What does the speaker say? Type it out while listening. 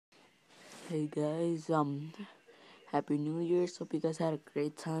Hey guys, Happy New Year. Hope you guys had a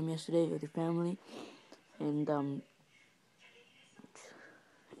great time yesterday with your family. And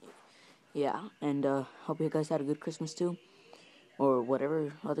hope you guys had a good Christmas too. Or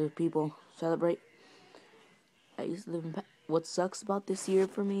whatever other people celebrate. I used to live in what sucks about this year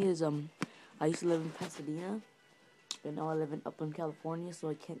for me is I used to live in Pasadena, and now I live in Upland, California, so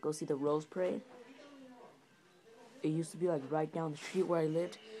I can't go see the Rose Parade. It used to be like right down the street where I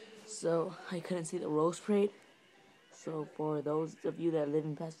lived, so I couldn't see the Rose Parade. So for those of you that live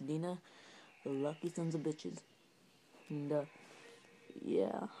in Pasadena, the lucky sons of bitches. And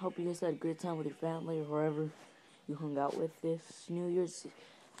yeah, hope you guys had a great time with your family or wherever you hung out with this New Year's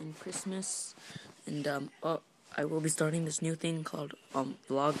and Christmas. And I will be starting this new thing called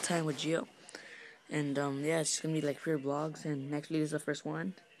Vlog Time with GIO. And yeah, it's gonna be like 3 vlogs, and actually this is the first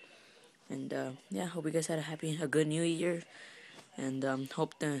one. And yeah, hope you guys had a good New Year. And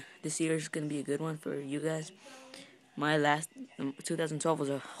hope this year is gonna be a good one for you guys. My last 2012 was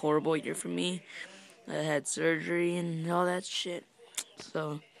a horrible year for me. I had surgery and all that shit.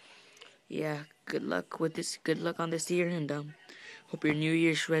 So yeah, good luck with this. Good luck on this year, and hope your New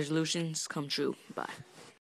Year's resolutions come true. Bye.